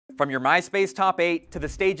From your MySpace Top 8 to the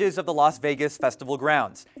stages of the Las Vegas Festival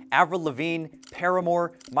grounds, Avril Lavigne,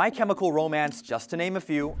 Paramore, My Chemical Romance, just to name a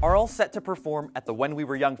few, are all set to perform at the When We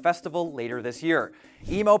Were Young festival later this year.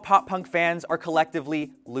 Emo pop-punk fans are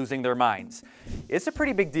collectively losing their minds. It's a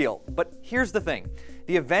pretty big deal, but here's the thing.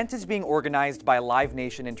 The event is being organized by Live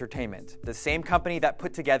Nation Entertainment, the same company that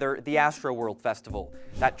put together the Astroworld Festival.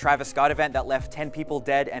 That Travis Scott event that left 10 people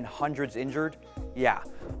dead and hundreds injured? Yeah,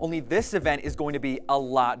 only this event is going to be a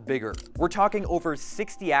lot bigger. We're talking over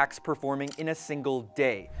 60 acts performing in a single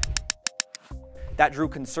day. That drew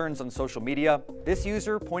concerns on social media, this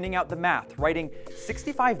user pointing out the math, writing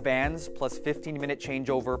 65 bands plus 15-minute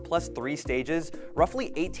changeover plus 3 stages,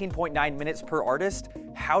 roughly 18.9 minutes per artist.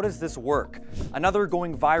 How does this work? Another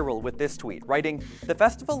going viral with this tweet, writing, "The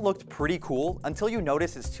festival looked pretty cool until you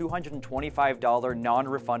notice it's $225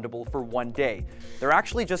 non-refundable for one day. They're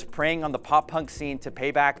actually just preying on the pop-punk scene to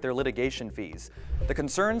pay back their litigation fees." The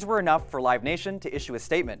concerns were enough for Live Nation to issue a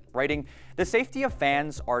statement, writing, "The safety of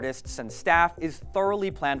fans, artists, and staff is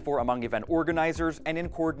thoroughly planned for among event organizers and in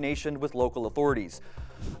coordination with local authorities."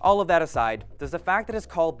 All of that aside, does the fact that it's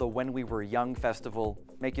called the When We Were Young Festival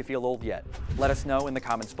make you feel old yet? Let us know in the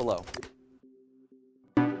comments below.